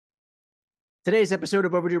Today's episode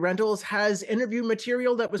of Overdue Rentals has interview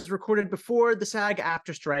material that was recorded before the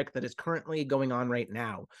SAG-AFTRA strike that is currently going on right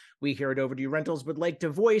now. We here at Overdue Rentals would like to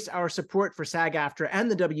voice our support for SAG-AFTRA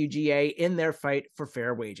and the WGA in their fight for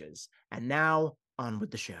fair wages. And now, on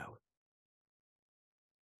with the show.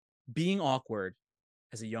 Being awkward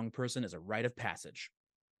as a young person is a rite of passage.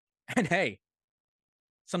 And hey,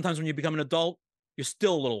 sometimes when you become an adult, you're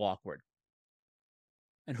still a little awkward.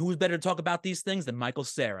 And who's better to talk about these things than Michael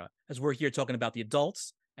Cera, as we're here talking about the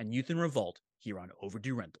adults and youth in revolt here on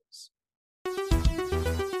Overdue Rentals.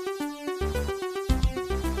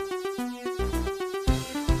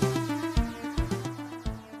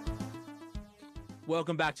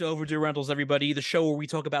 Welcome back to Overdue Rentals, everybody, the show where we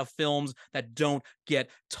talk about films that don't get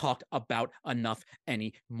talked about enough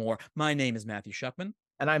anymore. My name is Matthew Shuckman.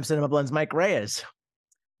 And I'm Cinema Blend's Mike Reyes.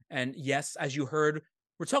 And yes, as you heard,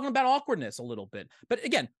 we're talking about awkwardness a little bit. But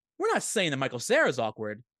again, we're not saying that Michael Cera is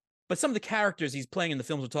awkward, but some of the characters he's playing in the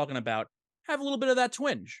films we're talking about have a little bit of that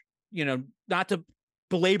twinge. You know, not to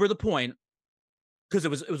belabor the point, because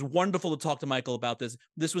it was wonderful to talk to Michael about this.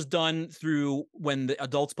 This was done through when the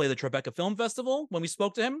Adults Play the Tribeca Film Festival, when we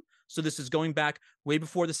spoke to him. So this is going back way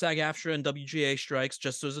before the SAG-AFTRA and WGA strikes,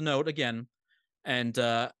 just as a note again. And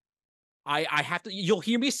I have to, you'll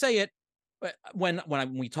hear me say it when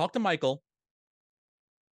we talk to Michael.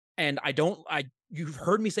 And you've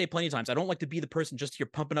heard me say plenty of times, I don't like to be the person just here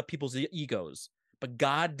pumping up people's egos, but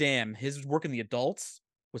goddamn, his work in the adults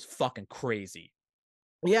was fucking crazy.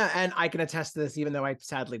 Yeah, and I can attest to this, even though I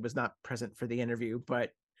sadly was not present for the interview,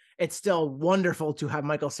 but it's still wonderful to have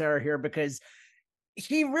Michael Cera here because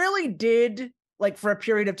he really did, like, for a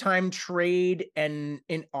period of time, trade and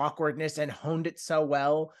in awkwardness and honed it so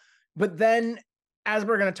well. But then, as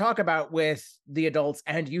we're going to talk about with the adults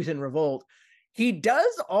and youth in revolt, he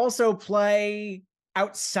does also play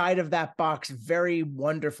outside of that box very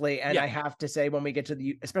wonderfully. And yeah. I have to say, when we get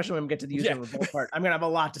to especially when we get to the youth in revolt part, I'm going to have a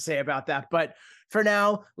lot to say about that. But for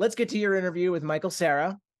now, let's get to your interview with Michael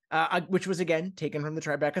Cera, which was, again, taken from the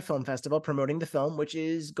Tribeca Film Festival, promoting the film, which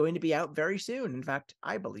is going to be out very soon. In fact,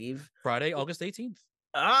 I believe Friday, August 18th.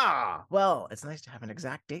 Well, it's nice to have an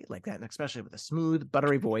exact date like that, and especially with a smooth,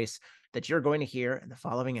 buttery voice that you're going to hear in the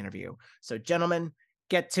following interview. So, gentlemen,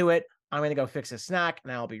 get to it. I'm going to go fix a snack,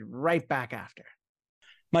 and I'll be right back after.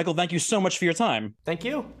 Michael, thank you so much for your time. Thank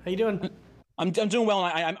you. How you doing? I'm doing well.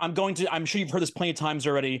 I'm sure you've heard this plenty of times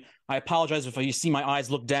already. I apologize if you see my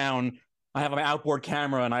eyes look down. I have my outboard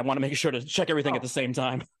camera, and I want to make sure to check everything at the same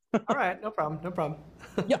time. All right, no problem.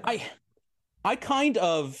 Yeah, I kind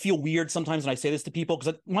of feel weird sometimes when I say this to people,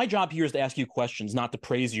 because my job here is to ask you questions, not to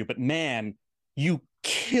praise you. But man, you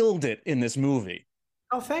killed it in this movie.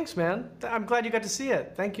 Oh, thanks, man. I'm glad you got to see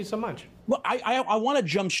it. Thank you so much. Well, I want to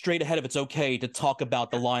jump straight ahead, if it's okay, to talk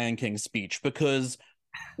about the Lion King speech, because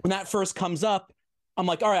when that first comes up, I'm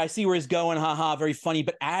like, all right, I see where he's going. Haha, very funny.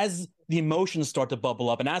 But as the emotions start to bubble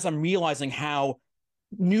up, and as I'm realizing how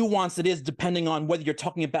nuanced it is, depending on whether you're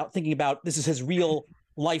thinking about this is his real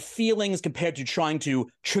life feelings compared to trying to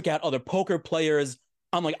trick out other poker players,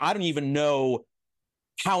 I'm like, I don't even know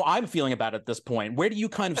how I'm feeling about it at this point. Where do you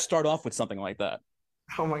kind of start off with something like that?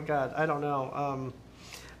 Oh my God, I don't know.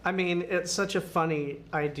 I mean, it's such a funny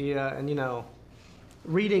idea, and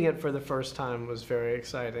reading it for the first time was very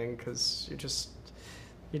exciting, because you're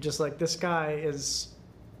just like, this guy is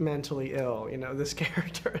mentally ill. This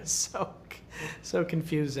character is so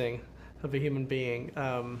confusing of a human being.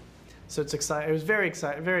 So it's exciting. It was very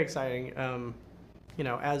exciting.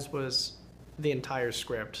 As was the entire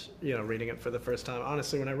script. Reading it for the first time.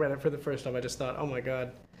 Honestly, when I read it for the first time, I just thought, oh my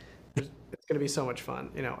God, it's going to be so much fun.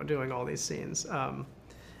 Doing all these scenes.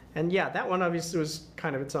 And yeah, that one obviously was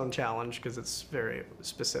kind of its own challenge because it's very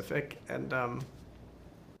specific, and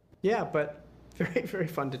but very, very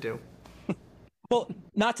fun to do. Well,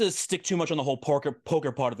 not to stick too much on the whole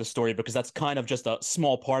poker part of the story, because that's kind of just a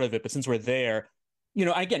small part of it. But since we're there,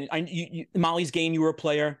 again, Molly's Game, you were a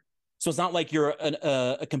player, so it's not like you're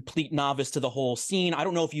a complete novice to the whole scene. I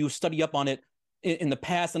don't know if you study up on it in the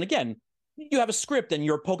past, and again, you have a script and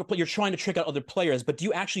you're a poker player, you're trying to trick out other players, but do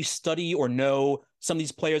you actually study or know some of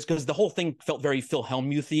these players? Because the whole thing felt very Phil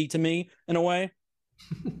Hellmuth-y to me in a way.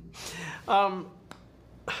 Well,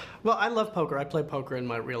 I love poker. I play poker in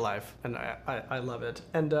my real life, and I love it.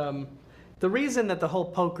 And the reason that the whole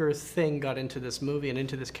poker thing got into this movie and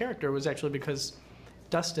into this character was actually because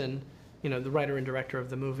Dustin, the writer and director of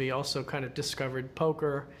the movie, also kind of discovered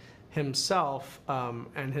poker himself,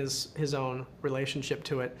 and his own relationship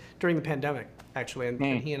to it during the pandemic, actually. And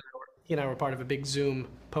he and I were part of a big Zoom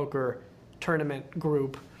poker tournament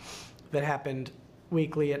group that happened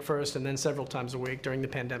weekly at first, and then several times a week during the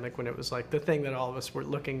pandemic when it was like the thing that all of us were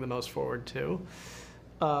looking the most forward to.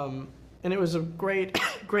 And it was a great,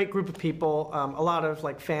 great group of people. A lot of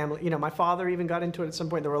like family. You know, my father even got into it at some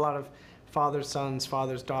point. There were a lot of fathers' sons,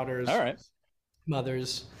 fathers' daughters, All right.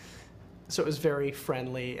 mothers. So it was very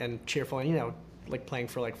friendly and cheerful, and you know, like playing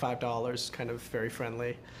for like $5, kind of very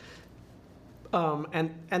friendly.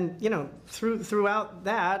 And you know, throughout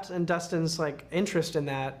that, and Dustin's like interest in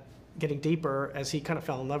that getting deeper as he kind of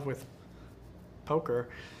fell in love with poker,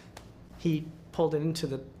 he pulled it into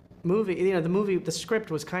the movie. You know, the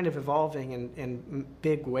script was kind of evolving in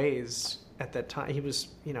big ways at that time. He was,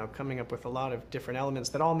 you know, coming up with a lot of different elements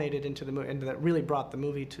that all made it into the movie, and that really brought the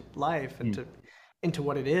movie to life and into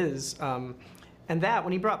what it is. And that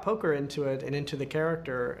when he brought poker into it and into the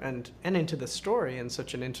character and into the story in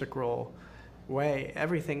such an integral way,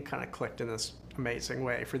 everything kind of clicked in this amazing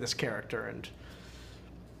way for this character. And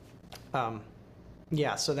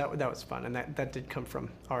yeah, so that was fun, and that did come from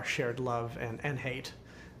our shared love and hate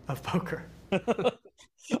of poker.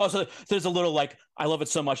 Also, there's a little like, I love it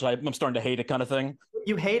so much that I'm starting to hate it kind of thing.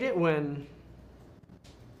 You hate it when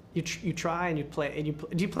you try and you play,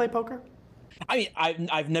 and do you play poker? I mean,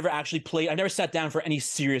 I've never actually played. I've never sat down for any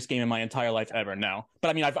serious game in my entire life ever. No, but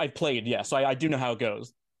I mean, I've played, yeah. So I do know how it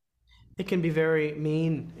goes. It can be very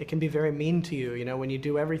mean. It can be very mean to you, you know, when you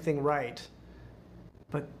do everything right,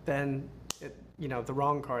 but then you know, the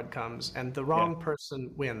wrong card comes and the wrong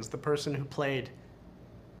person wins. The person who played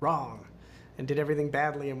wrong and did everything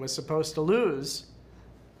badly and was supposed to lose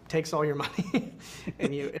takes all your money,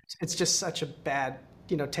 and it's just such a bad,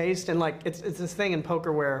 you know, taste. And like it's this thing in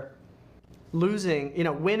poker where losing, you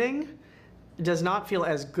know, winning does not feel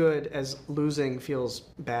as good as losing feels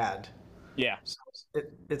bad. Yeah. So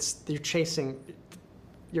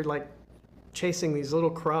you're like chasing these little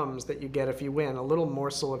crumbs that you get if you win, a little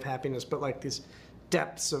morsel of happiness, but like these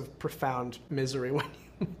depths of profound misery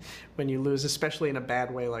when you lose, especially in a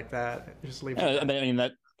bad way like that. Just leave it. I mean,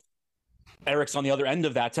 that Eric's on the other end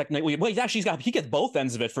of that technically. Well, he gets both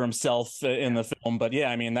ends of it for himself in the film. But yeah,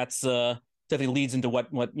 I mean, that's definitely leads into what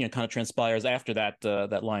you know kind of transpires after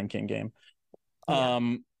that Lion King game. Yeah.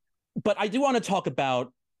 But I do want to talk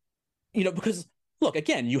about, you know, because look,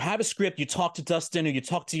 again, you have a script, you talk to Dustin, or you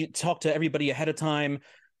talk to everybody ahead of time.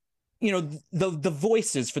 You know, the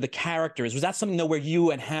voices for the characters, was that something though where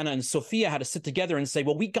you and Hannah and Sophia had to sit together and say,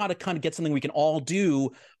 well, we got to kind of get something we can all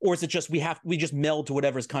do, or is it just we just meld to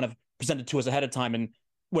whatever's kind of presented to us ahead of time, and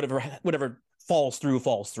whatever falls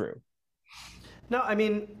through? No, I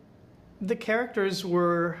mean, the characters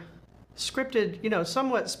were scripted, you know,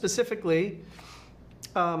 somewhat specifically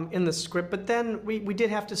in the script, but then we did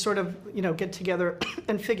have to sort of, you know, get together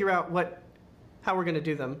and figure out how we're going to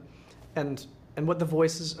do them, and what the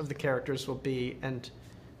voices of the characters will be, and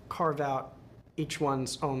carve out each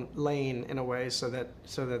one's own lane in a way so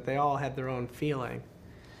that they all had their own feeling.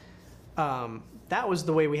 That was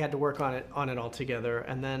the way we had to work on it all together,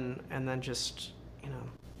 and then just, you know,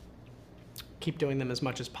 keep doing them as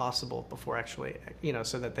much as possible before actually, you know,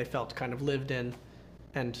 so that they felt kind of lived in,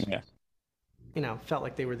 and you know, felt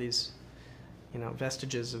like they were these, you know,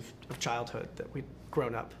 vestiges of childhood that we'd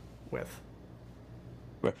grown up with.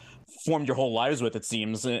 Formed your whole lives with, it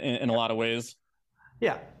seems, in a lot of ways.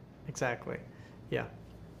 Yeah, exactly. Yeah.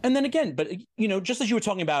 And then again, but you know, just as you were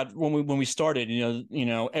talking about when we started, you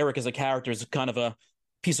know, Eric as a character is kind of a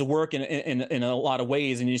piece of work in a lot of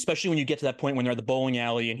ways, and especially when you get to that point when they're at the bowling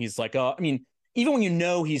alley and he's like, I mean, even when you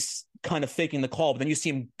know he's kind of faking the call, but then you see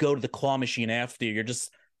him go to the claw machine after, you're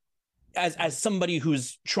just, as somebody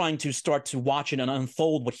who's trying to start to watch it and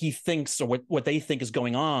unfold what he thinks or what they think is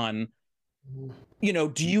going on. You know,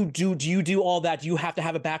 do you do all that? Do you have to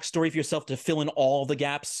have a backstory for yourself to fill in all the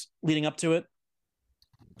gaps leading up to it?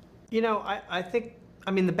 You know, I think,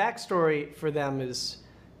 I mean, the backstory for them is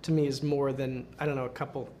more than, I don't know, a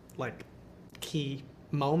couple like key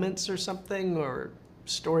moments or something, or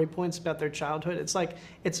story points about their childhood. It's like,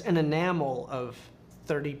 it's an enamel of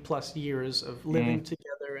 30 plus years of living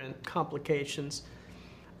together and complications.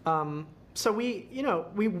 So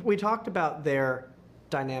we talked about their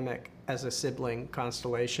dynamic as a sibling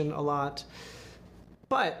constellation a lot.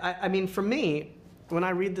 But I mean, for me, when I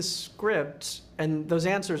read the script and those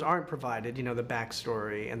answers aren't provided, you know, the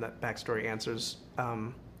backstory and the backstory answers,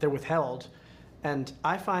 they're withheld. And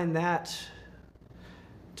I find that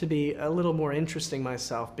to be a little more interesting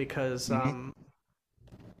myself, because I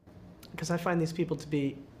find these people to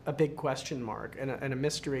be a big question mark and a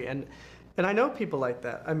mystery. And I know people like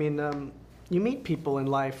that. I mean, you meet people in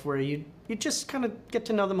life where you just kind of get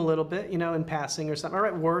to know them a little bit, you know, in passing or something, or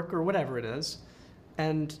at work or whatever it is.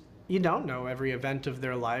 And you don't know every event of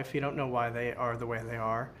their life. You don't know why they are the way they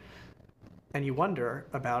are. And you wonder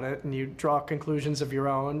about it, and you draw conclusions of your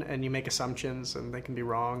own, and you make assumptions, and they can be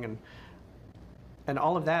wrong, and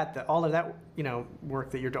all of that,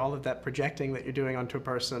 work that all of that projecting that you're doing onto a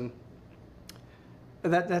person.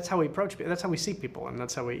 That's how we approach people. That's how we see people, and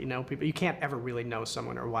that's how we know people. You can't ever really know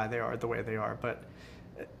someone or why they are the way they are, but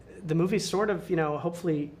the movie sort of,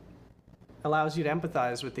 hopefully allows you to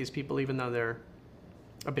empathize with these people, even though they're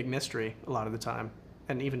a big mystery a lot of the time,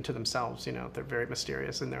 and even to themselves, they're very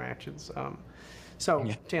mysterious in their actions.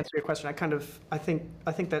 To answer your question, I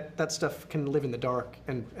think that stuff can live in the dark,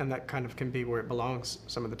 and that kind of can be where it belongs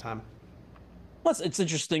some of the time. Plus, it's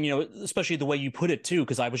interesting, especially the way you put it too,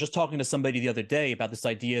 because I was just talking to somebody the other day about this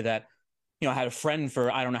idea that, I had a friend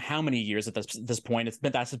for I don't know how many years at this point. It's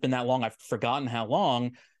been that long. I've forgotten how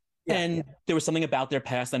long. And there was something about their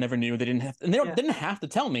past I never knew. They didn't have, and they didn't have to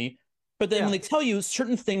tell me. But then when they tell you,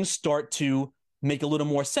 certain things start to make a little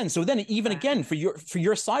more sense. So then, even again, for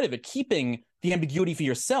your side of it, keeping the ambiguity for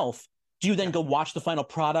yourself, do you then go watch the final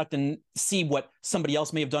product and see what somebody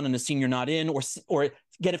else may have done in a scene you're not in, or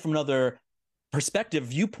get it from another perspective,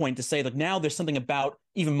 viewpoint, to say, like, now there's something about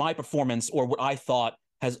even my performance or what I thought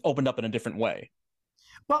has opened up in a different way?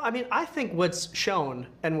 Well, I mean, I think what's shown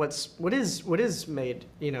and what is made,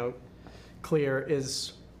 clear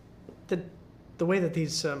is the way that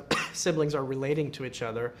these siblings are relating to each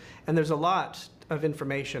other, and there's a lot of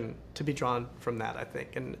information to be drawn from that, I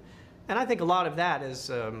think, and I think a lot of that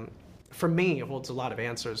is, for me, it holds a lot of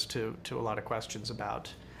answers to a lot of questions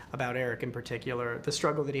about Eric in particular, the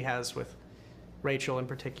struggle that he has with Rachel in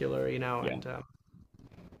particular, and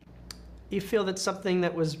you feel that something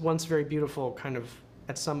that was once very beautiful kind of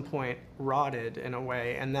at some point rotted in a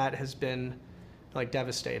way, and that has been like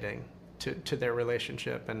devastating to their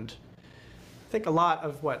relationship. And I think a lot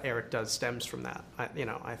of what Eric does stems from that,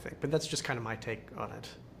 I think, but that's just kind of my take on it.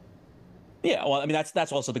 Yeah, well, I mean,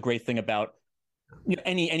 that's also the great thing about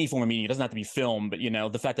any form of media. It doesn't have to be film, but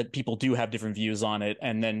the fact that people do have different views on it,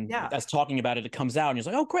 and then as talking about it, it comes out, and you're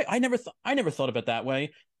like, oh, great! I never thought of it that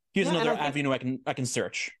way. Here's another avenue I can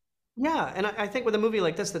search. Yeah, and I think with a movie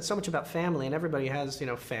like this, that's so much about family, and everybody has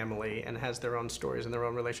family and has their own stories and their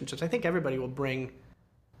own relationships. I think everybody will bring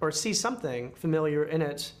or see something familiar in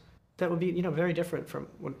it that would be very different from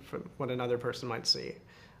what another person might see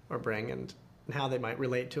or bring, and how they might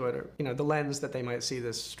relate to it, or the lens that they might see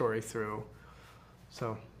this story through.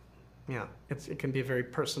 So, yeah, it can be a very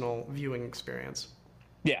personal viewing experience.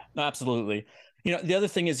 Yeah, absolutely. The other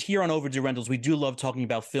thing is, here on Overdue Rentals, we do love talking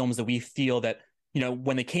about films that we feel that,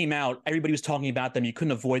 when they came out, everybody was talking about them. You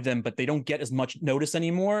couldn't avoid them, but they don't get as much notice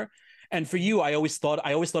anymore. And for you, I always thought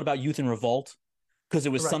about Youth in Revolt, because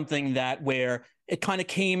it was something that where it kind of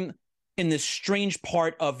came in this strange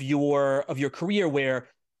part of your career where,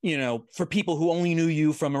 for people who only knew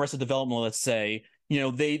you from Arrested Development, let's say,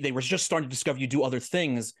 they were just starting to discover you do other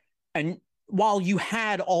things. And while you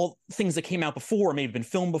had all things that came out before, maybe been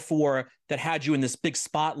filmed before, that had you in this big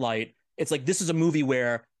spotlight, it's like, this is a movie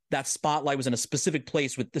where that spotlight was in a specific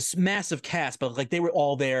place with this massive cast, but like they were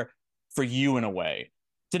all there for you in a way.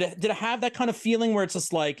 Did it have that kind of feeling where it's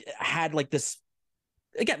just like, had like this,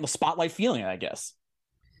 again, the spotlight feeling, I guess?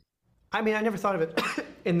 I mean, I never thought of it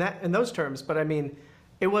in those terms, but I mean,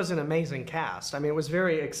 it was an amazing cast. I mean, it was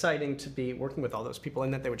very exciting to be working with all those people,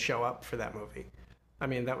 and that they would show up for that movie. I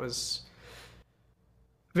mean, that was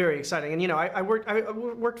very exciting. And I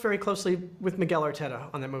worked very closely with Miguel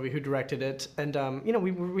Arteta on that movie, who directed it, and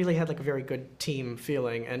we really had like a very good team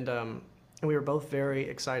feeling, and we were both very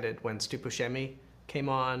excited when Stu Buscemi came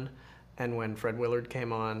on, and when Fred Willard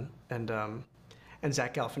came on, and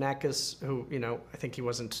Zach Galifianakis, who I think he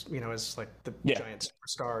wasn't as like the giant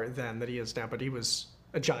superstar then that he is now, but he was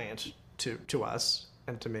a giant to us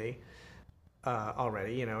and to me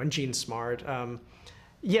already, and Gene Smart.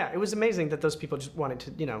 It was amazing that those people just wanted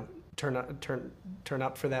to, turn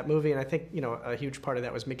up for that movie. And I think, a huge part of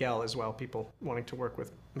that was Miguel as well, people wanting to work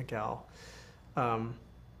with Miguel.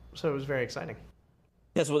 So it was very exciting.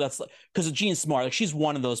 That's what that's like. Because Gene Smart, like, she's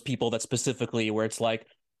one of those people that specifically where it's like,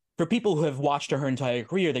 for people who have watched her entire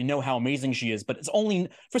career, they know how amazing she is. But it's only,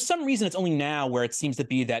 for some reason, it's only now where it seems to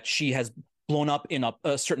be that she has blown up in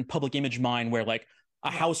a certain public image mind, where like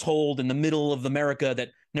a household in the middle of America that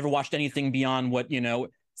never watched anything beyond what,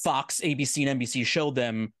 Fox, ABC, and NBC showed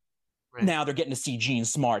them. Right. Now they're getting to see Gene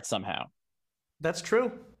Smart somehow. That's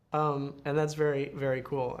true. And that's very, very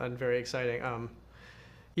cool and very exciting.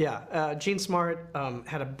 Gene Smart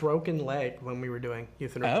had a broken leg when we were doing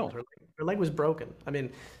Youth in Revolt. Her leg was broken. I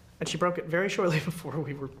mean, and she broke it very shortly before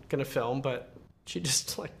we were going to film, but she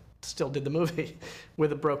just like still did the movie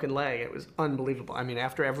with a broken leg. It was unbelievable. I mean,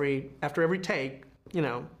 after every take, you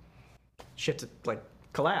know, shit to like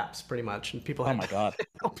collapse pretty much, and people had my God. to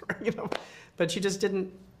help her, you know. But she just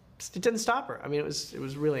didn't. It didn't stop her. I mean, it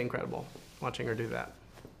was really incredible watching her do that.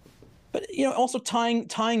 But, you know, also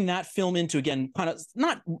tying that film into, again, kind of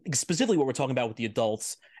not specifically what we're talking about with the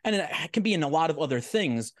adults, and it can be in a lot of other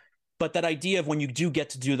things, but that idea of when you do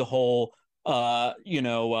get to do the whole,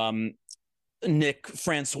 Nick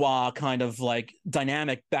Francois kind of like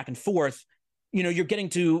dynamic back and forth, you know, you're getting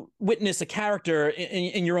to witness a character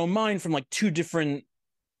in your own mind from like two different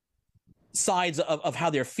sides of how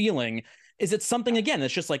they're feeling. Is it something, again,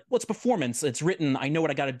 it's just like, what's performance? It's written, I know what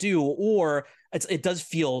I got to do, or it does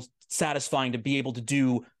feel satisfying to be able to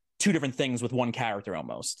do two different things with one character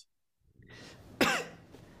almost?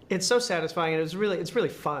 It's so satisfying, and it's really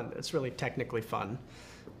fun. It's really technically fun.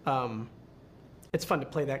 It's fun to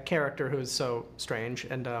play that character who is so strange,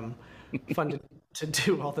 and fun to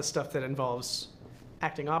do all the stuff that involves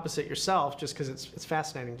acting opposite yourself, just because it's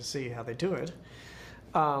fascinating to see how they do it.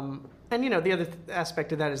 And, you know, the other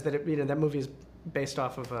aspect of that is that, that movie is based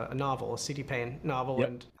off of a novel, a C.D. Payne novel, yep.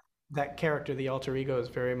 And that character, the alter ego, is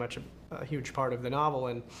very much a huge part of the novel,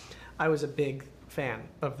 and I was a big fan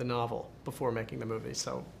of the novel before making the movie,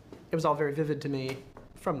 so it was all very vivid to me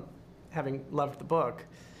from having loved the book.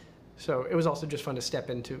 So it was also just fun to step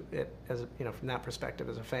into it as from that perspective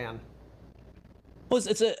as a fan. Well,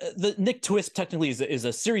 the Nick Twist technically is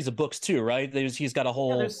a series of books too, right? He's got a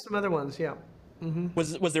whole. Yeah, there's some other ones, yeah. Mm-hmm.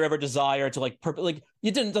 Was there ever desire to like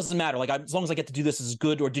it doesn't matter, like as long as I get to do this is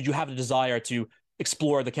good, or did you have a desire to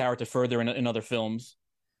explore the character further in other films?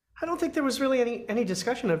 I don't think there was really any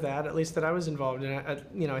discussion of that, at least that I was involved in.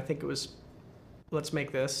 I think it was, let's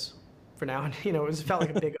make this for now, and it felt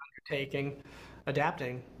like a big undertaking,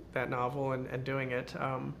 adapting that novel and doing it.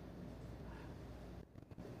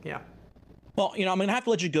 Yeah. Well, I'm gonna have to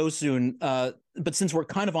let you go soon, but since we're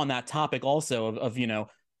kind of on that topic also of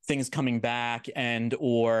things coming back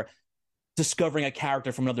or discovering a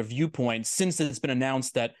character from another viewpoint, since it's been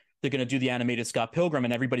announced that they're going to do the animated Scott Pilgrim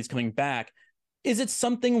and everybody's coming back, is it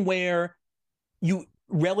something where you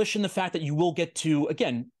relish in the fact that you will get to,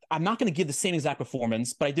 again, I'm not going to give the same exact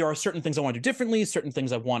performance, but there are certain things I want to do differently, certain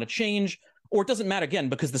things I want to change, or it doesn't matter, again,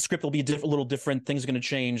 because the script will be a little different, things are going to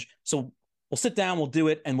change, so we'll sit down, we'll do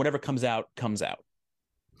it, and whatever comes out, comes out?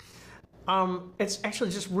 It's actually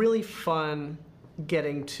just really fun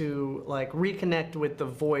getting to like reconnect with the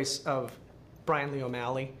voice of Brian Lee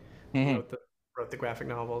O'Malley, mm-hmm. who wrote the graphic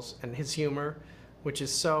novels, and his humor, which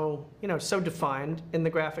is so so defined in the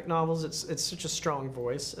graphic novels. It's such a strong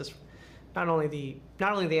voice, as not only the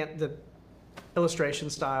illustration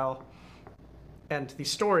style and the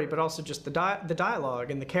story, but also just the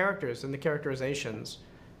dialogue and the characters and the characterizations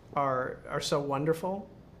are so wonderful,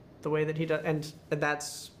 the way that he does, and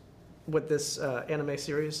that's what this anime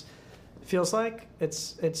series feels like.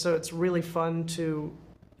 It's really fun to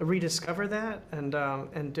rediscover that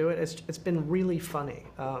and do it. It's been really funny.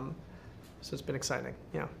 So it's been exciting.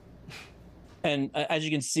 Yeah. And as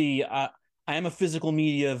you can see, I am a physical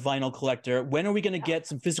media vinyl collector. When are we going to get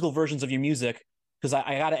some physical versions of your music? Because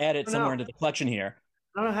I got to add it somewhere into the collection here.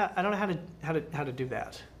 I don't know how to do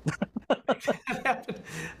that.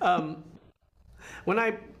 When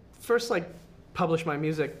I first published my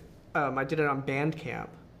music, I did it on Bandcamp.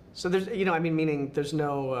 So there's meaning there's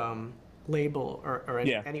no label or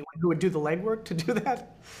anyone who would do the legwork to do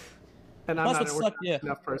that. And I'm not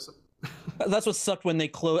enough person. That's what sucked when they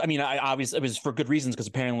closed. I mean, obviously it was for good reasons, because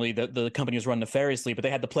apparently the company was run nefariously, but they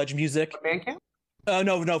had the Pledge Music. Bandcamp?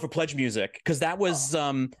 No, for Pledge Music, because that was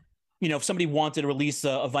if somebody wanted to release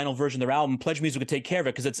a vinyl version of their album, Pledge Music would take care of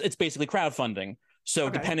it, because it's basically crowdfunding. So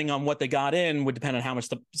depending on what they got in would depend on how much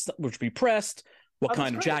would be pressed, what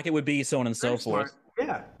kind of jacket would be, so on and so forth.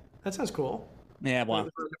 Yeah, that sounds cool. Yeah, well,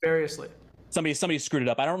 nefariously. Somebody screwed it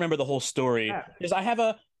up. I don't remember the whole story. Yeah. Because I have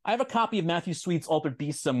a copy of Matthew Sweet's Altered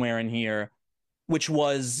Beast somewhere in here, which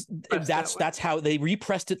was that's how they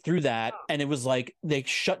repressed it through that, and it was like they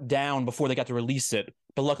shut down before they got to release it.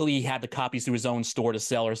 But luckily, he had the copies through his own store to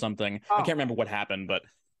sell or something. I can't remember what happened, but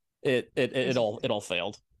it all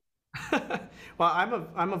failed. Well,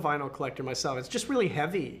 I'm a vinyl collector myself. It's just really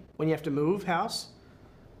heavy when you have to move house.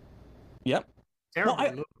 Yep. Terrible.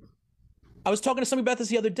 Well, I was talking to somebody about this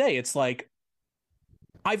the other day. It's like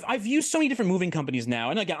I've used so many different moving companies now,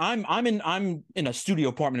 and again, I'm in a studio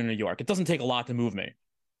apartment in New York. It doesn't take a lot to move me,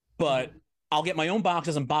 but I'll get my own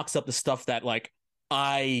boxes and box up the stuff that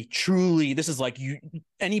this is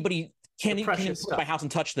anybody can't even put my house and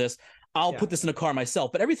touch this. I'll put this in a car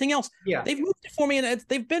myself, but everything else, they've moved it for me, and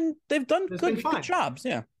they've done good jobs.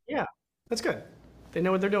 Yeah, that's good. They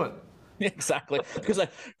know what they're doing. Exactly, because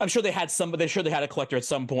I'm sure they had a collector at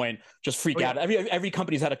some point just freak out. Every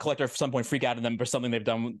company's had a collector at some point freak out at them for something they've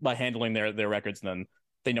done by handling their records, and then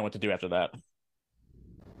they know what to do after that.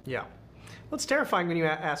 Yeah. Well, it's terrifying when you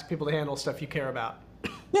ask people to handle stuff you care about.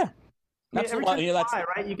 Yeah, Every time you fly,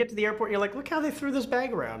 right? You get to the airport, and you're like, look how they threw this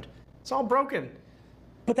bag around. It's all broken.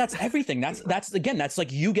 But that's everything. That's again, that's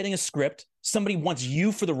like you getting a script. Somebody wants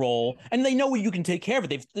you for the role, and they know you can take care of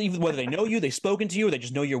it. Whether they know you, they've spoken to you, or they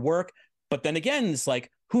just know your work. But then again, it's like,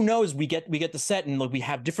 who knows? We get the set, and like we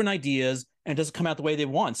have different ideas, and it doesn't come out the way they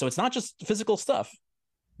want. So it's not just physical stuff.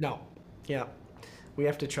 No. Yeah. We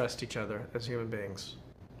have to trust each other as human beings,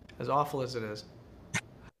 as awful as it is.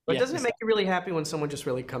 But doesn't it make you really happy when someone just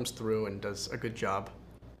really comes through and does a good job?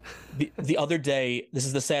 The other day, this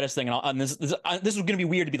is the saddest thing, and this is going to be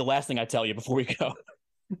weird to be the last thing I tell you before we go,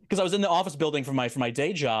 because I was in the office building for my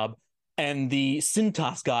day job, and the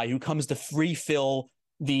Cintas guy who comes to refill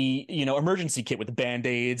the emergency kit with the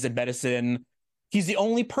Band-Aids and medicine, he's the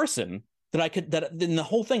only person that in the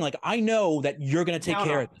whole thing, like, I know that you're going to take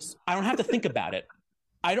care of this. I don't have to think about it.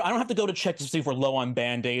 I don't have to go to check to see if we're low on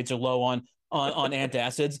Band-Aids or low on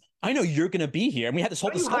antacids. I know you're going to be here. And we had this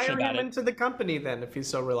whole discussion about it. Hire him into the company then if he's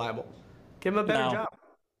so reliable. Give him a better job.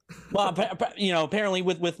 Well, apparently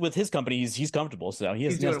with his company, he's comfortable, so he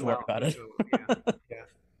doesn't have to worry about it. Yeah.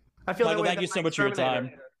 I feel Michael, thank you so much for your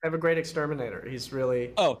time. I have a great exterminator. He's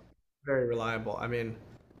really very reliable. I mean,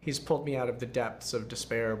 he's pulled me out of the depths of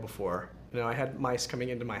despair before. I had mice coming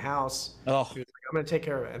into my house. Oh. He was like, I'm going to take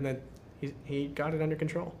care of it. And then he got it under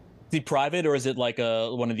control. Is he private, or is it like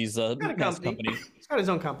one of these mass companies? He's got his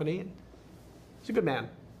own company. He's a good man.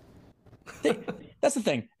 That's the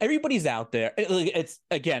thing. Everybody's out there. It's,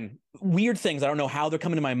 again, weird things. I don't know how they're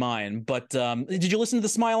coming to my mind. But did you listen to the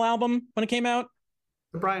Smile album when it came out?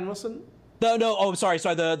 The Brian Wilson? No. Oh, sorry.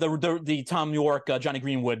 The Tom York, Johnny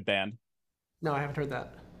Greenwood band. No, I haven't heard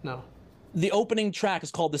that. No. The opening track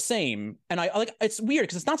is called The Same, and I like. It's weird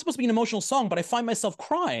because it's not supposed to be an emotional song, but I find myself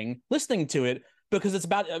crying listening to it because it's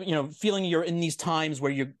about feeling you're in these times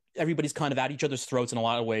where everybody's kind of at each other's throats in a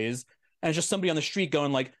lot of ways, and it's just somebody on the street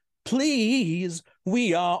going like, "Please,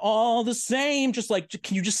 we are all the same." Just like,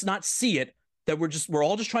 can you just not see it? That we're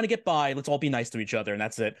all just trying to get by. Let's all be nice to each other, and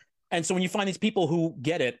that's it. And so when you find these people who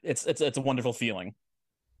get it, it's a wonderful feeling.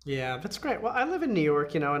 Yeah, that's great. Well, I live in New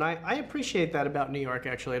York, and I appreciate that about New York,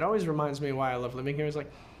 actually. It always reminds me why I love living here. Is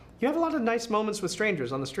like, you have a lot of nice moments with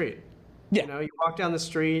strangers on the street. Yeah. You walk down the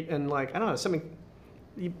street and like, I don't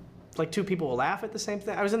know, like two people will laugh at the same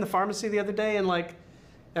thing. I was in the pharmacy the other day and like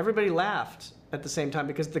everybody laughed at the same time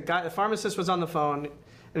because the pharmacist was on the phone and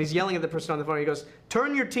he's yelling at the person on the phone. He goes,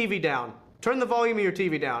 "Turn your TV down. Turn the volume of your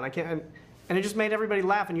TV down." I can't. And it just made everybody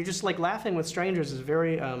laugh. And you just like laughing with strangers is a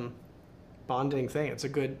very bonding thing. It's a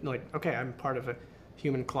good, like, okay, I'm part of a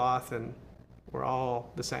human cloth and we're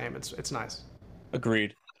all the same. It's nice.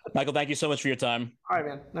 Agreed. Michael, thank you so much for your time. All right,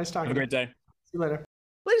 man. Nice talking. Have a great day. See you later.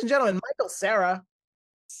 Ladies and gentlemen, Michael Cera.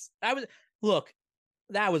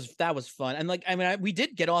 That was fun. And like, I mean, we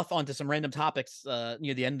did get off onto some random topics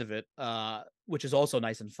near the end of it, which is also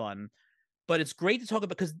nice and fun. But it's great to talk about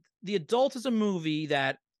because The Adult is a movie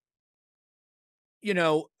that, there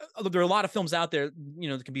are a lot of films out there,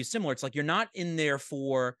 that can be similar. It's like you're not in there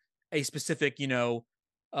for a specific, this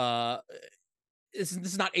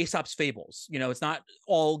is not Aesop's Fables. It's not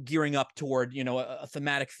all gearing up toward, a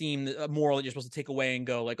thematic theme, a moral that you're supposed to take away and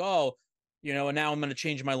go like, oh, and now I'm going to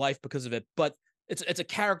change my life because of it. But it's a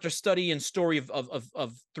character study and story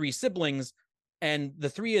of three siblings, and the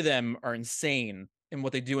three of them are insane in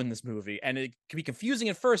what they do in this movie. And it can be confusing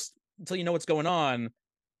at first until you know what's going on.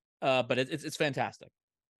 But it's fantastic.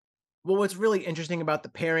 Well, what's really interesting about the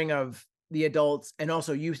pairing of The Adults and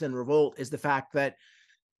also Youth and Revolt is the fact that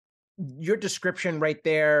your description right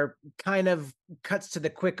there kind of cuts to the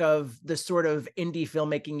quick of the sort of indie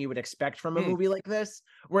filmmaking you would expect from a movie like this,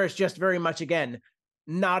 where it's just very much, again,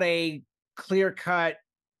 not a clear-cut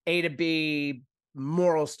A to B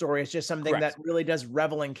moral story. It's just something that really does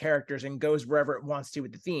revel in characters and goes wherever it wants to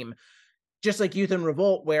with the theme. Just like Youth and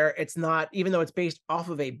Revolt, where it's not, even though it's based off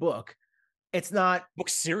of a book, it's not... Book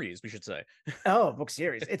series, we should say. Book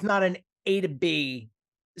series. It's not an A to B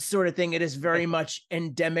sort of thing. It is very much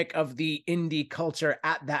endemic of the indie culture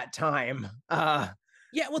at that time. Well,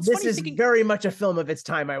 it's this funny is very much a film of its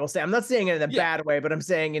time, I will say. I'm not saying it in a bad way, but I'm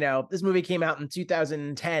saying, this movie came out in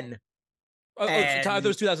 2010. It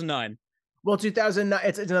was 2009. Well, 2009,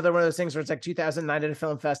 it's another one of those things where it's like 2009 at a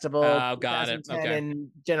film festival. Oh, got it. Okay. And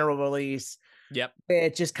general release. Yep.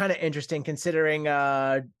 It's just kind of interesting considering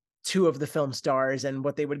two of the film stars and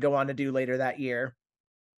what they would go on to do later that year.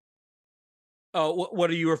 Oh, what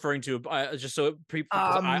are you referring to? Just so because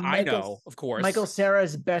I know, of course. Michael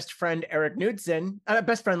Cera's best friend Eric Knudsen,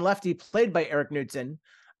 best friend Lefty, played by Eric Knudsen.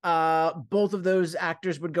 Both of those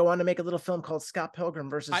actors would go on to make a little film called Scott Pilgrim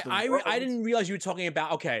versus the World. I didn't realize you were talking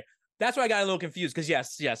about. Okay, that's why I got a little confused because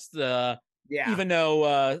yes, Yeah. even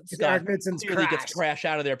though Scott Eric Knudsen's clearly gets crashed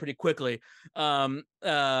out of there pretty quickly. I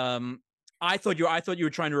thought you were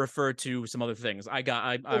trying to refer to some other things. Like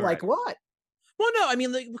right. what? Well, no, I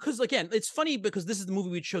mean, because again, it's funny because this is the movie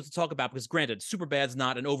we chose to talk about. Because granted, Superbad's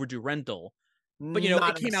not an overdue rental, but you know,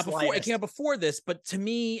 it came out before. It came out before this, but to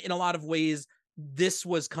me, in a lot of ways, this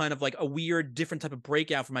was kind of like a weird, different type of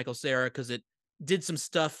breakout for Michael Cera because it did some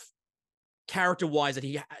stuff character-wise that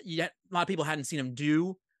a lot of people hadn't seen him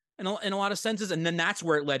do in a lot of senses, and then that's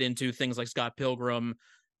where it led into things like Scott Pilgrim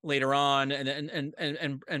later on,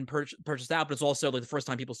 and purchased out. But it's also like the first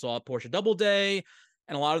time people saw Portia Doubleday.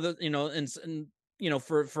 And a lot of the, you know, and you know,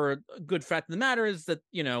 for a good fact of the matter is that,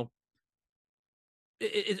 you know,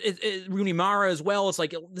 Rooney Mara as well. It's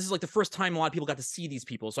like, this is like the first time a lot of people got to see these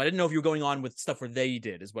people. So I didn't know if you were going on with stuff where they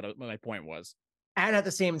did, is what my point was. And at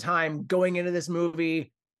the same time, going into this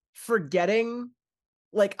movie, forgetting,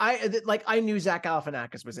 I knew Zach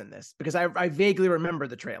Galifianakis was in this because I vaguely remember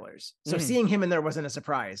the trailers. So seeing him in there wasn't a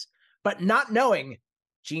surprise, but not knowing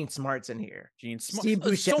Gene Smart's in here. Gene Smart. Steve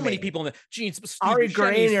Buscemi. So many people in there. Steve Ari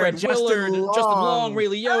Buscemi, Grainer, Fred Willard, Justin Long, Ray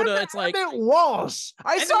Liotta. It's like Emmett Walsh.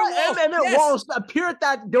 I saw Emmett Walsh appear at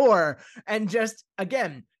that door, and just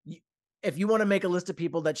again, if you want to make a list of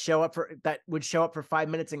people that would show up for 5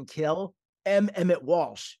 minutes and kill, Emmett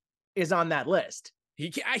Walsh is on that list.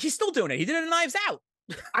 He's still doing it. He did it in Knives Out.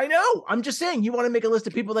 I know. I'm just saying, you want to make a list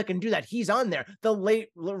of people that can do that. He's on there. The late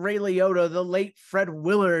Ray Liotta, the late Fred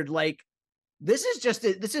Willard, like. This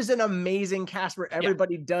is an amazing cast where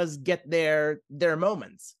everybody does get their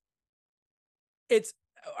moments. It's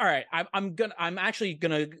all right. I'm actually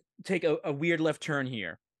gonna take a weird left turn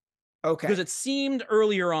here. Okay. Because it seemed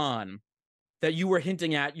earlier on that you were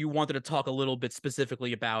hinting at you wanted to talk a little bit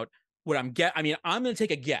specifically about what I'm gonna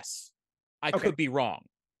take a guess. I could be wrong.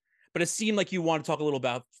 But it seemed like you wanted to talk a little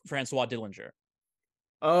about Francois Dillinger.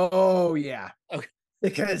 Oh yeah. Okay.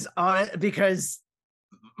 Because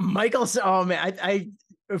Michael, oh man, I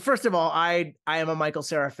first of all, I am a Michael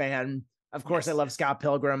Cera fan. Of course, yes. I love Scott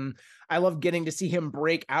Pilgrim. I love getting to see him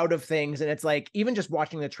break out of things. And it's like, even just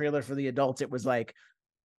watching the trailer for the adults, it was like,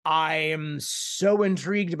 I am so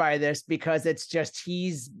intrigued by this because it's just,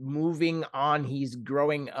 he's moving on. He's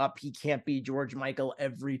growing up. He can't be George Michael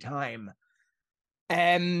every time.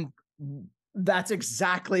 And that's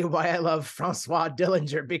exactly why I love Francois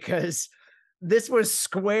Dillinger, because this was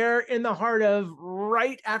square in the heart of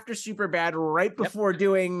right after Superbad, right before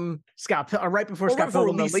doing Scott Pilgrim, Scott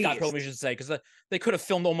Pilgrim, we should say, because they could have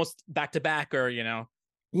filmed almost back to back, or you know.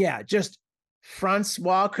 Yeah, just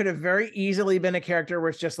Francois could have very easily been a character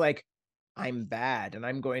where it's just like, I'm bad and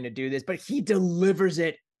I'm going to do this, but he delivers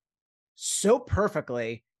it so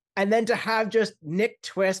perfectly. And then to have just Nick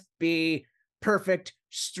Twist be perfect,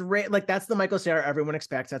 straight, like that's the Michael Cera everyone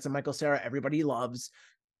expects. That's a Michael Cera everybody loves.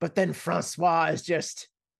 But then Francois is just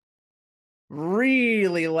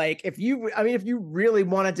really like, if you really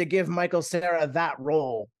wanted to give Michael Cera that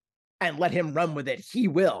role and let him run with it, he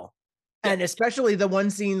will. And especially the one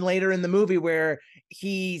scene later in the movie where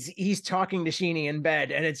he's talking to Sheeny in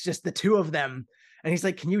bed and it's just the two of them. And he's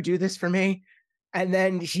like, can you do this for me? And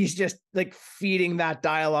then he's just like feeding that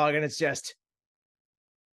dialogue. And it's just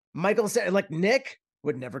Michael Cera, like Nick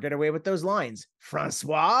would never get away with those lines.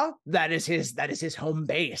 Francois, that is his home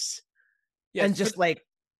base. Yes, and just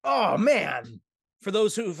oh man. For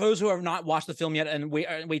those who have not watched the film yet and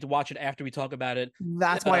wait to watch it after we talk about it.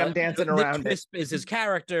 That's why I'm dancing around. Nick Twist is his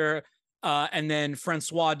character. And then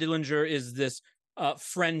Francois Dillinger is this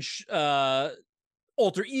French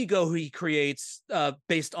alter ego who he creates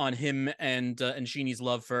based on him and Sheeny's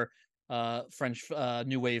love for French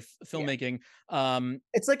new wave filmmaking.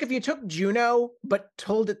 It's like if you took Juno but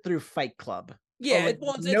told it through Fight Club. Yeah,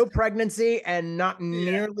 no pregnancy and not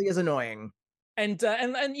nearly as annoying. And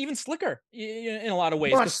even slicker in a lot of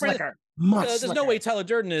ways. Much slicker. There's no way Tyler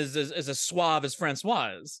Durden is as suave as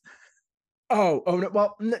Francois is. Oh no,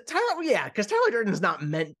 well, Tyler, yeah, because Tyler Durden's not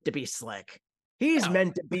meant to be slick. He's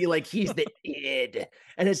meant to be like he's the id,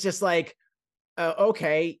 and it's just like,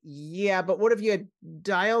 okay, yeah, but what if you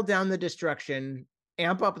dial down the destruction,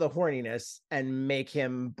 amp up the horniness, and make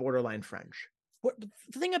him borderline French?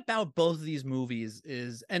 The thing about both of these movies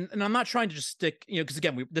is, and I'm not trying to just stick, because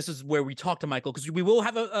again, this is where we talk to Michael, because we will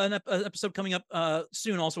have an episode coming up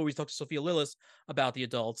soon, also where we talk to Sophia Lillis about the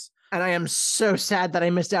adults. And I am so sad that I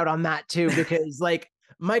missed out on that too, because like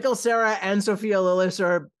Michael Cera and Sophia Lillis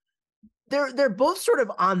are they're both sort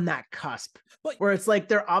of on that cusp, But where it's like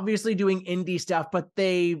they're obviously doing indie stuff, but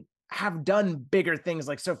they have done bigger things.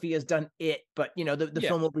 Like Sophia's done It, but the yeah.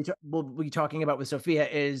 film we'll be talking about with Sophia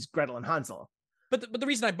is Gretel and Hansel. But the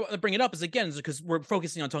reason I bring it up is because we're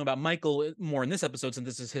focusing on talking about Michael more in this episode, since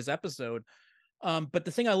this is his episode. But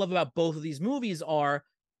the thing I love about both of these movies are,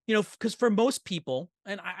 because for most people,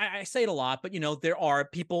 and I say it a lot, but there are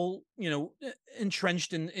people,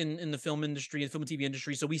 entrenched in the film industry and film and TV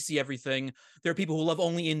industry. So we see everything. There are people who love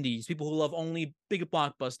only indies, people who love only big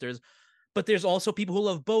blockbusters, but there's also people who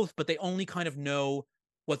love both, but they only kind of know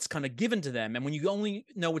what's kind of given to them. And when you only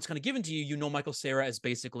know what's kind of given to you, Michael Cera as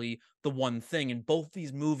basically the one thing. And both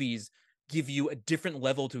these movies give you a different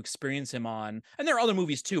level to experience him on. And there are other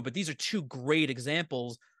movies too, but these are two great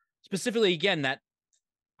examples. Specifically, again, that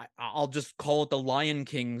I'll just call it the Lion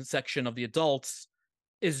King section of the adults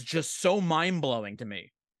is just so mind-blowing to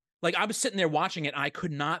me. Like, I was sitting there watching it, and I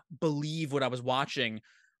could not believe what I was watching.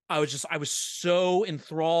 I was so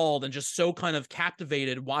enthralled and just so kind of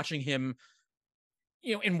captivated watching him,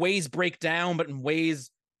 in ways break down, but in ways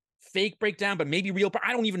fake break down, but maybe real.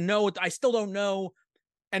 I don't even know. I still don't know.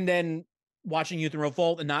 And then watching Youth and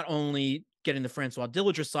Revolt, and not only getting the Francois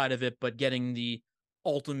Dillinger side of it, but getting the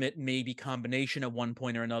ultimate maybe combination at one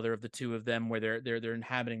point or another of the two of them, where they're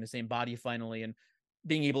inhabiting the same body finally, and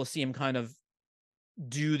being able to see him kind of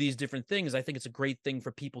do these different things. I think it's a great thing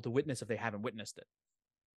for people to witness if they haven't witnessed it.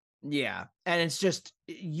 Yeah. And it's just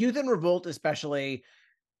Youth and Revolt, especially,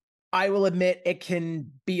 I will admit it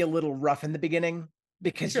can be a little rough in the beginning,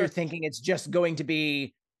 because Sure. you're thinking it's just going to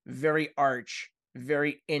be very arch,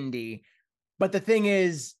 very indie. But the thing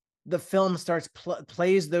is, the film starts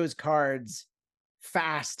plays those cards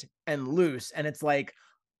fast and loose, and it's like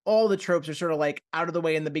all the tropes are sort of like out of the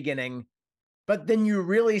way in the beginning, but then you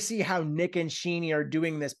really see how Nick and Sheeny are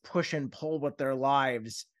doing this push and pull with their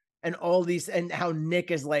lives, and all these, and how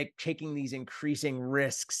Nick is like taking these increasing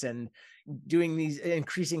risks and doing these,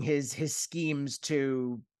 increasing his schemes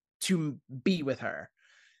to be with her.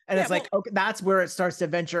 And Yeah, it's like, okay, that's where it starts to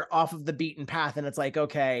venture off of the beaten path, and it's like,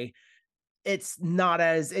 okay, it's not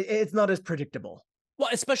as predictable. Well,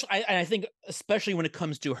 especially, I think, especially when it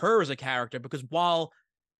comes to her as a character, because while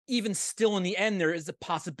even still in the end, there is a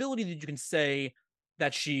possibility that you can say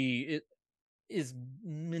that she is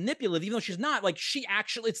manipulative, even though she's not. Like, she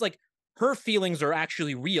actually, it's like her feelings are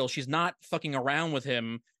actually real. She's not fucking around with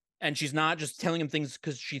him, and she's not just telling him things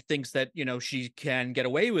because she thinks that, she can get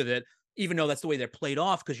away with it, even though that's the way they're played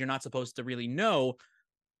off, because you're not supposed to really know.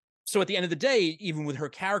 So at the end of the day, even with her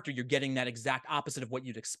character, you're getting that exact opposite of what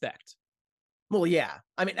you'd expect. Well, yeah.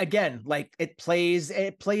 I mean, again, like it plays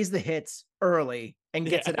the hits early and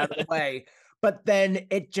gets it out of the way, but then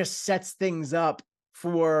it just sets things up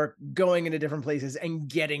for going into different places and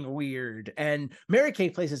getting weird. And Mary Kay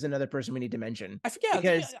Place is another person we need to mention. I forget,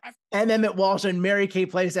 because M. Emmett Walsh and Mary Kay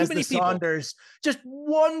Place as the Saunders, just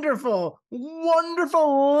wonderful,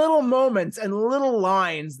 wonderful little moments and little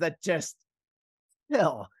lines that just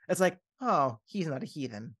still, it's like, oh, he's not a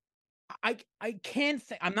heathen. I can't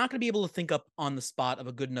think, I'm not going to be able to think up on the spot of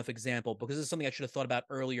a good enough example, because this is something I should have thought about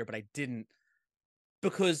earlier, but I didn't.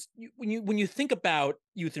 Because when you think about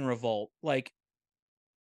Youth and Revolt, like,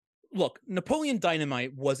 look, Napoleon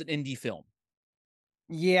Dynamite was an indie film.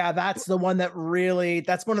 Yeah, that's the one that really,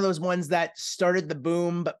 that's one of those ones that started the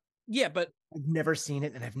boom, but yeah, but I've never seen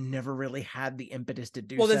it, and I've never really had the impetus to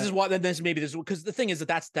do. Well, this is why. This maybe this, because the thing is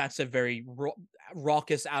that's a very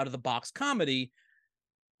raucous, out of the box comedy.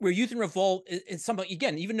 Where Youth and Revolt is something,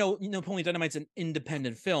 again, even though Napoleon Dynamite's an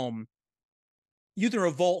independent film, Youth and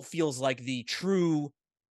Revolt feels like the true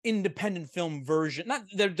independent film version. Not,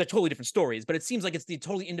 they're totally different stories, but it seems like it's the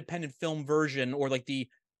totally independent film version, or like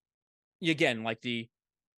I'm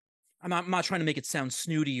not trying to make it sound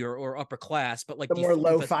snooty or upper class, but like the more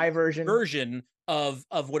lo-fi version of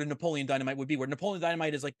what a Napoleon Dynamite would be, where Napoleon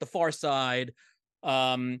Dynamite is like The Far Side,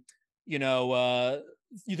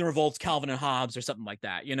 Youth and Revolt's Calvin and Hobbes or something like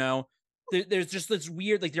that. There's just this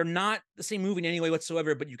weird, like, they're not the same movie in any way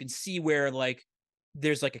whatsoever, but you can see where like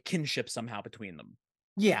there's like a kinship somehow between them.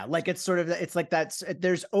 Yeah, like it's sort of, it's like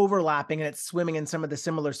there's overlapping and it's swimming in some of the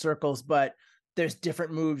similar circles, but there's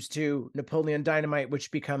different moves to Napoleon Dynamite,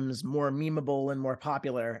 which becomes more memeable and more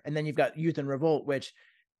popular. And then you've got Youth and Revolt, which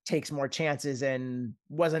takes more chances and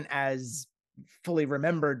wasn't as fully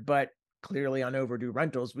remembered, but clearly on Overdue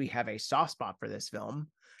Rentals, we have a soft spot for this film.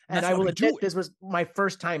 And I will admit, this was my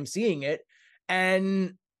first time seeing it,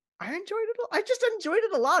 and I enjoyed it. I just enjoyed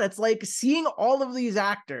it a lot. It's like seeing all of these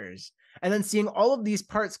actors and then seeing all of these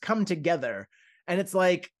parts come together. And it's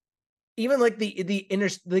like, even like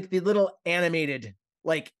the little animated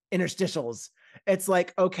like interstitials, It's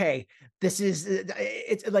like, okay, this is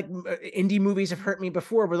it's like indie movies have hurt me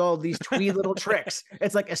before with all these twee little tricks.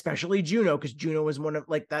 It's like, especially Juno, because Juno is one of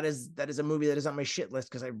like that is a movie that is on my shit list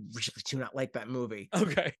because I really do not like that movie.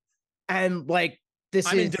 Okay. And like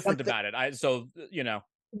I'm indifferent about it. This is hopefully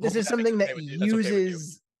that makes something it that okay with you. That's okay with you.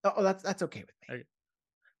 uses that's okay with me. Okay.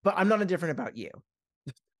 But I'm not indifferent about you.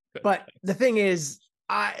 Good. But the thing is,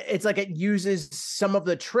 it's like it uses some of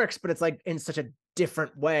the tricks, but it's like in such a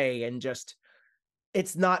different way, and just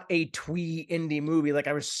it's not a twee indie movie like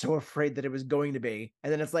I was so afraid that it was going to be.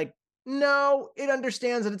 And then it's like, no, it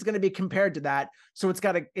understands that it's going to be compared to that. So it's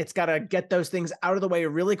gotta get those things out of the way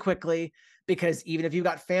really quickly, because even if you've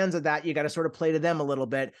got fans of that, you got to sort of play to them a little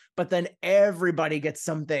bit. But then everybody gets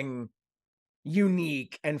something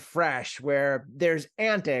unique and fresh where there's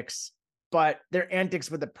antics, but they're antics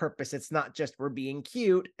with a purpose. It's not just we're being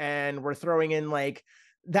cute and we're throwing in like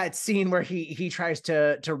that scene where he tries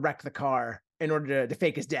to wreck the car in order to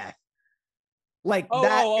fake his death. Like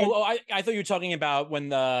that. I thought you were talking about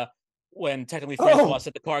when technically Francois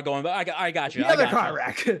set the car going, but I got you. The other car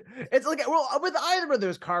wreck. It's like, well, with either of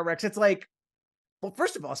those car wrecks, it's like, well,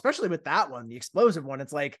 first of all, especially with that one, the explosive one,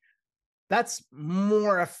 it's like, that's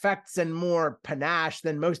more effects and more panache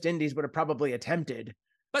than most indies would have probably attempted.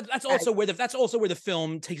 But that's also where the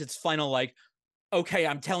film takes its final, like, okay,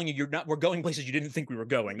 I'm telling you, we're going places you didn't think we were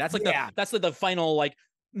going. That's like the final, like,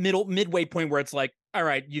 midway point where it's like, all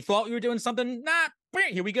right, you thought we were doing something,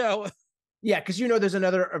 here we go. Yeah, because there's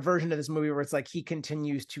another version of this movie where it's like he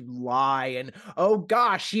continues to lie and, oh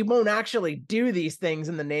gosh, he won't actually do these things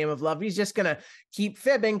in the name of love. He's just gonna keep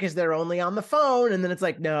fibbing because they're only on the phone. And then it's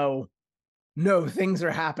like, no, things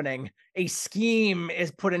are happening. A scheme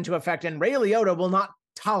is put into effect, and Ray Liotta will not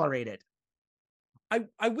tolerate it.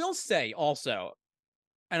 I will say also,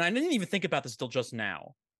 and I didn't even think about this till just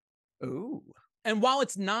now. Ooh. And while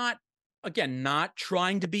it's not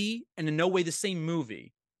trying to be, and in no way the same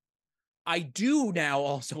movie, I do now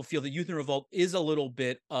also feel that Youth in Revolt is a little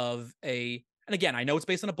bit of and again, I know it's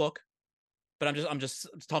based on a book, but I'm just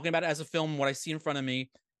talking about it as a film, what I see in front of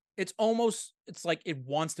me. It's like it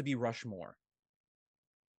wants to be Rushmore.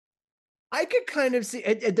 I could kind of see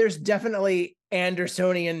it. There's definitely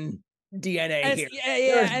Andersonian DNA here.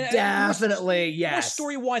 Yeah, definitely, yes. More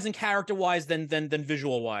story-wise and character-wise than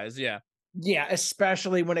visual-wise, yeah. Yeah,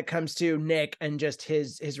 especially when it comes to Nick and just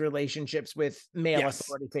his relationships with male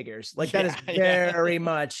authority figures. Like that is very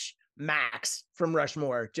much Max from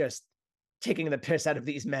Rushmore, just taking the piss out of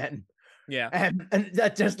these men. Yeah. And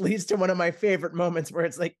that just leads to one of my favorite moments where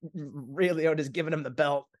it's like Ray Liotta's giving him the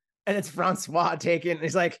belt and it's Francois taking it.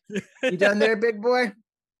 He's like, you done there, big boy?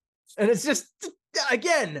 And it's just,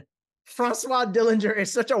 again, Francois Dillinger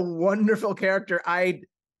is such a wonderful character. I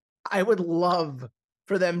would love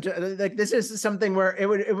for them to, like, this is something where it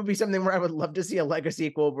would be something where I would love to see a legacy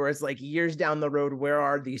sequel where it's like years down the road, where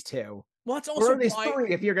are these two? Well, that's also these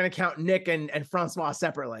three if you're going to count Nick and Francois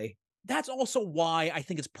separately. That's also why I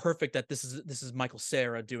think it's perfect that this is Michael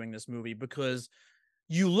Cera doing this movie, because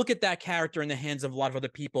you look at that character in the hands of a lot of other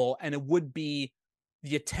people, and it would be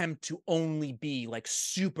the attempt to only be like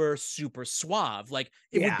super, super suave. Like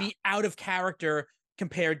it would be out of character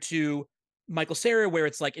compared to Michael Cera, where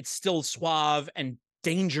it's like, it's still suave and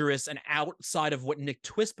dangerous and outside of what Nick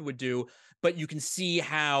Twist would do. But you can see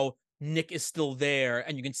how Nick is still there,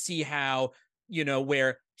 and you can see how,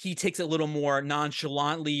 where he takes it a little more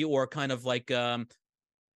nonchalantly, or kind of like,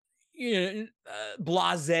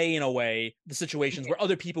 blasé in a way, the situations where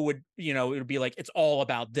other people would, it would be like, it's all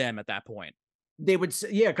about them at that point. They would,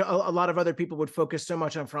 a lot of other people would focus so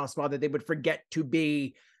much on Francois that they would forget to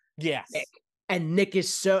be Nick. And Nick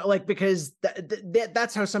is so, like, because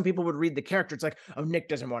that's how some people would read the character. It's like, oh, Nick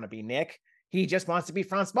doesn't want to be Nick. He just wants to be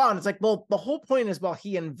Francois. And it's like, well, the whole point is, while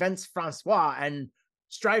he invents Francois and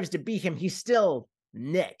strives to be him, he's still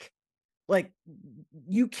Nick. Like,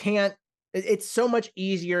 you can't, it's so much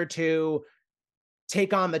easier to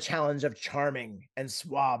take on the challenge of charming and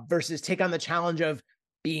suave versus take on the challenge of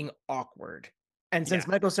being awkward. And since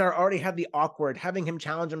Michael Cera already had the awkward, having him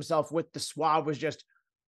challenge himself with the suave was just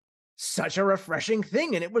such a refreshing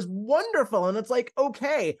thing. And it was wonderful. And it's like,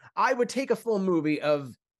 okay, I would take a full movie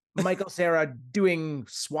of Michael Cera doing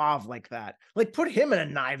suave like that. Like, put him in a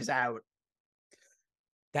Knives Out.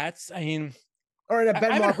 Or in a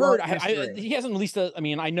Benoit I haven't heard. He hasn't released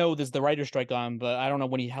I know there's the writer's strike on, but I don't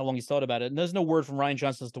know how long he's thought about it. And there's no word from Rian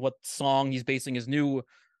Johnson as to what song he's basing his new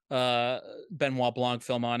Benoit Blanc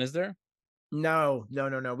film on, is there? No.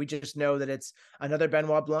 We just know that it's another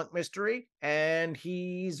Benoit Blanc mystery, and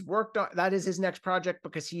he's worked on that is his next project,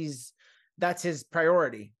 because that's his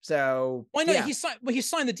priority. So Well, I know yeah. he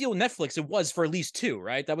signed the deal with Netflix. It was for at least 2,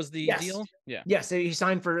 right? That was the Yes. deal. Yeah. Yeah, so he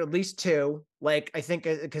signed for at least 2. Like I think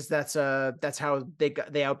because that's how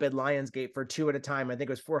they outbid Lionsgate for 2 at a time. I think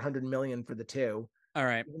it was 400 million for the 2. All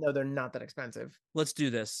right. Even though they're not that expensive. Let's do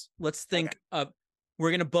this. Let's think of.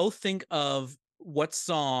 We're gonna both think of what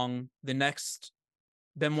song the next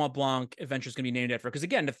Benoit Blanc adventure is going to be named after. Because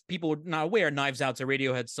again, if people are not aware, Knives Out's a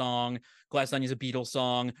Radiohead song, Glass Onion's a Beatles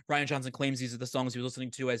song. Ryan Johnson claims these are the songs he was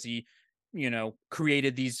listening to as he,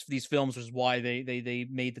 created these films, which is why they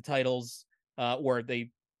made the titles or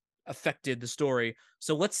they affected the story.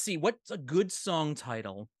 So let's see what's a good song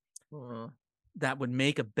title that would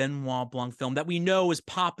make a Benoit Blanc film that we know is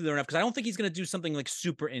popular enough. Because I don't think he's going to do something like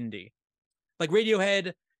super indie. Like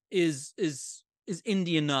Radiohead is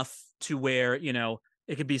indie enough to where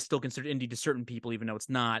it could be still considered indie to certain people, even though it's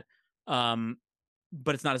not.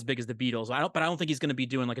 But it's not as big as the Beatles. I don't think he's going to be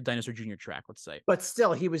doing like a Dinosaur Jr. track, let's say. But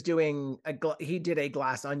still, he was doing he did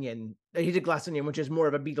Glass Onion, which is more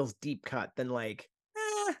of a Beatles deep cut than like.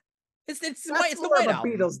 It's the White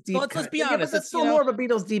Album. Beatles deep cut. Let's be honest. It's still more of a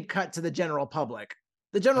Beatles deep cut to the general public.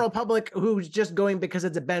 The general public who's just going because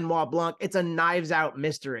it's a Benoit Blanc, it's a Knives Out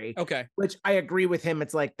mystery. Okay. Which I agree with him.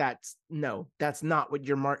 It's like that's not what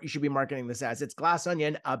you should be marketing this as. It's Glass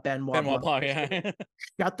Onion, a Benoit Blanc. Yeah.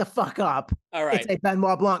 Shut the fuck up. All right. It's a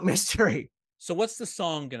Benoit Blanc mystery. So what's the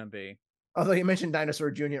song gonna be? Although you mentioned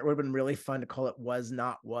Dinosaur Jr., it would have been really fun to call it Was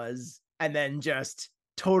Not Was, and then just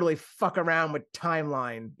totally fuck around with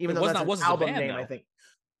Timeline, even though that's an album name, I think.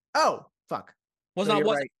 Oh, fuck. Was not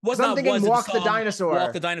Walk the Dinosaur.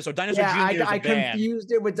 Walk the Dinosaur. Dinosaur Jr. I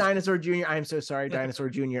confused it with Dinosaur Jr. I'm so sorry, Dinosaur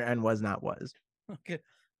Jr. and Was Not Was. Okay.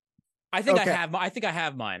 I think I have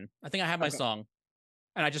mine. I think I have my song,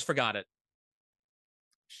 and I just forgot it.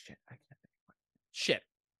 Shit. I can't think. Shit.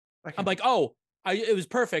 I'm like, it was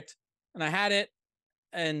perfect, and I had it,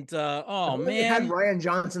 and man, I had Ryan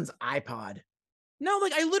Johnson's iPod. No,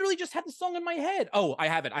 like I literally just had the song in my head. Oh, I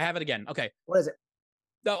have it. I have it again. Okay. What is it?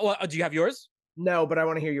 Do you have yours? No, but I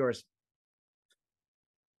want to hear yours.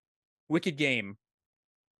 Wicked Game.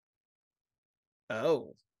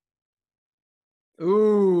 Oh.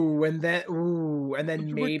 And then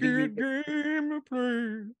maybe Wicked game to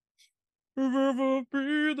play. Ever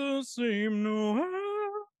be the same, no.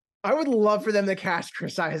 I would love for them to cast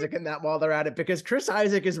Chris Isaac in that while they're at it, because Chris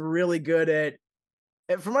Isaac is really good at,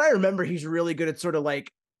 from what I remember, he's really good at sort of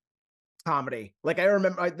like comedy. Like I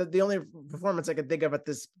remember the only performance I could think of at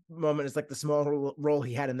this moment is like the small role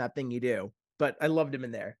he had in That Thing You Do, but I loved him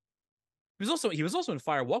in there. He was also in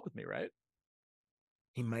Fire Walk with Me, right?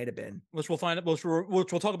 He might have been, which we'll find out, which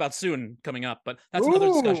we'll talk about soon coming up, but that's another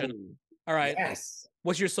discussion. All right. Yes.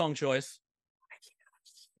 What's your song choice? I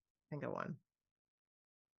think I won.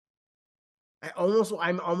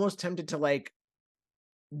 I'm almost tempted to like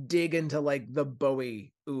dig into like the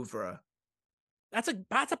Bowie oeuvre. That's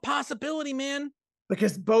a possibility, man.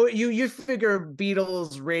 Because Bowie, you figure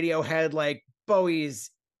Beatles, Radiohead, like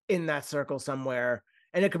Bowie's in that circle somewhere,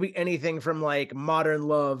 and it could be anything from like Modern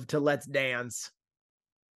Love to Let's Dance.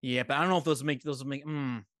 Yeah, but I don't know if those make. If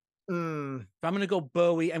I'm gonna go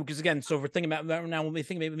Bowie, and because again, so if we're thinking about that now, when we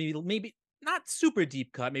think maybe not super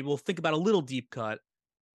deep cut, maybe we'll think about a little deep cut.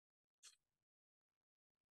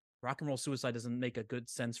 Rock and Roll Suicide doesn't make a good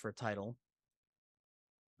sense for a title.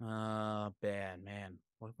 Bad man.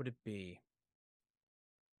 What would it be?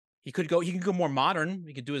 He could go more modern.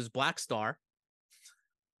 He could do his Black Star.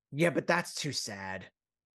 Yeah, but that's too sad.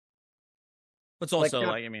 It's also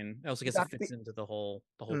I also guess it fits into the whole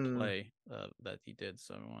play that he did.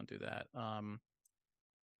 So I want to do that. I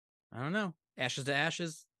don't know. Ashes to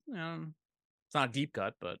Ashes. It's not a deep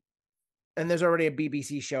cut, but. And there's already a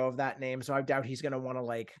BBC show of that name, so I doubt he's gonna want to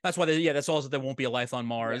like. That's why. That's also there won't be a Life on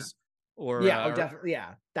Mars. Yeah. Or definitely.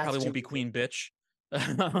 Yeah, that's probably won't be Queen Bitch.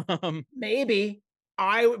 Maybe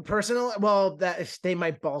I personally. Well, that they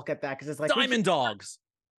might balk at that because it's like Diamond Dogs.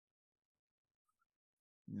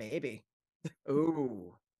 Maybe.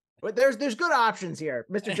 Ooh, but there's good options here,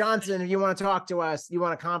 Mr. Johnson. If you want to talk to us, you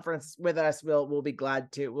want a conference with us, we'll be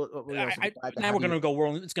glad to. Now we're gonna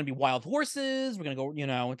go. It's gonna be Wild Horses. We're gonna go.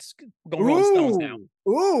 It's going Rolling Stones now.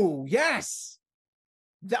 Ooh, yes.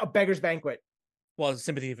 Beggar's Banquet. Well,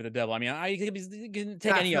 Sympathy for the Devil. I mean, I can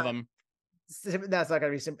take any of them. That's not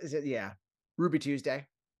gonna be simple. Yeah, Ruby Tuesday.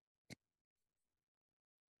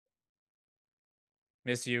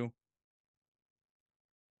 Miss You.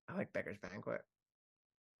 I like Beggar's Banquet.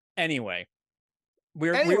 Anyway,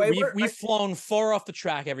 we've flown far off the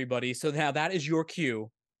track, everybody. So now that is your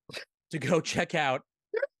cue to go check out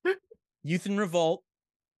Youth in Revolt.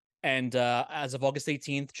 And as of August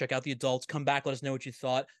 18th, check out The Adults. Come back, let us know what you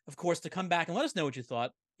thought. Of course, to come back and let us know what you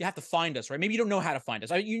thought, you have to find us, right? Maybe you don't know how to find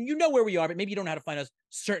us. You know where we are, but maybe you don't know how to find us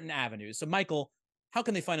certain avenues. So, Michael, how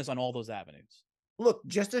can they find us on all those avenues? Look,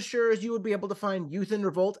 just as sure as you would be able to find Youth in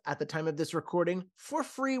Revolt at the time of this recording for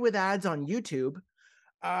free with ads on YouTube,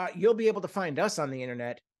 you'll be able to find us on the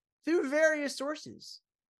internet through various sources,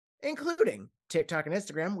 including TikTok and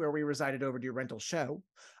Instagram, where we reside at Overdue Rentals Show,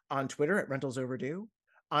 on Twitter at Rentals Overdue,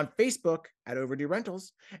 on Facebook at Overdue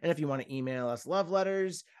Rentals. And if you want to email us love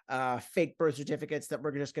letters, fake birth certificates that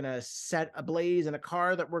we're just going to set ablaze in a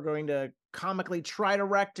car that we're going to comically try to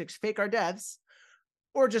wreck to fake our deaths,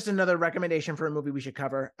 or just another recommendation for a movie we should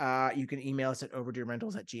cover, you can email us at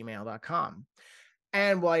overduerentals@gmail.com.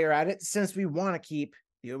 And while you're at it, since we want to keep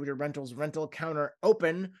the Overdue Rentals rental counter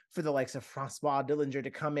open for the likes of Francois Dillinger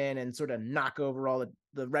to come in and sort of knock over all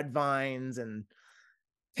the red vines and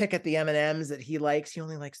pick at the M&Ms that he likes. He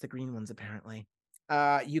only likes the green ones, apparently.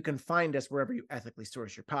 You can find us wherever you ethically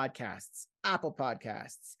source your podcasts: Apple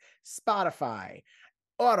Podcasts, Spotify,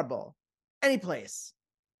 Audible, any place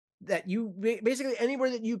that you basically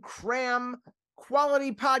anywhere that you cram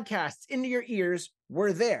quality podcasts into your ears,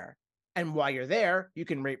 we're there. And while you're there, you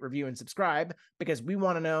can rate, review, and subscribe, because we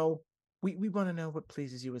want to know. We want to know what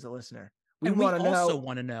pleases you as a listener. We also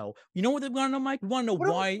want to know. You know what they want to know, Mike? We want to know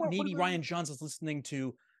why Needy Ryan Johnson's listening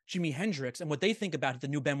to Jimi Hendrix and what they think about the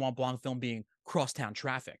new Benoit Blanc film being Crosstown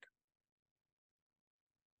Traffic.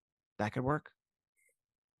 That could work.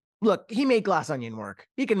 Look, he made Glass Onion work.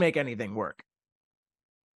 He can make anything work.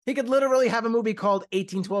 He could literally have a movie called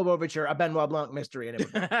 1812 Overture, a Benoit Blanc mystery, and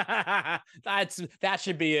it would that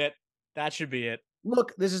should be it. That should be it.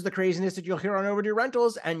 Look, this is the craziness that you'll hear on Overdue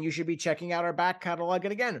Rentals, and you should be checking out our back catalog.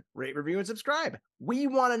 And again, rate, review, and subscribe. We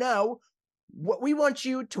want to know what we want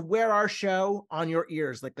you to wear our show on your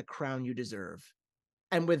ears like the crown you deserve.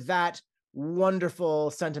 And with that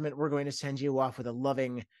wonderful sentiment, we're going to send you off with a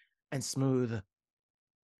loving and smooth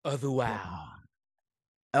Au revoir.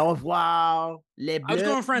 Au revoir, les bleus.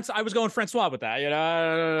 I was going Francois with that, you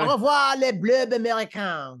know. Au revoir, les bleus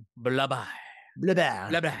américains. Bye bye. Bye bye.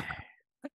 Bye bye.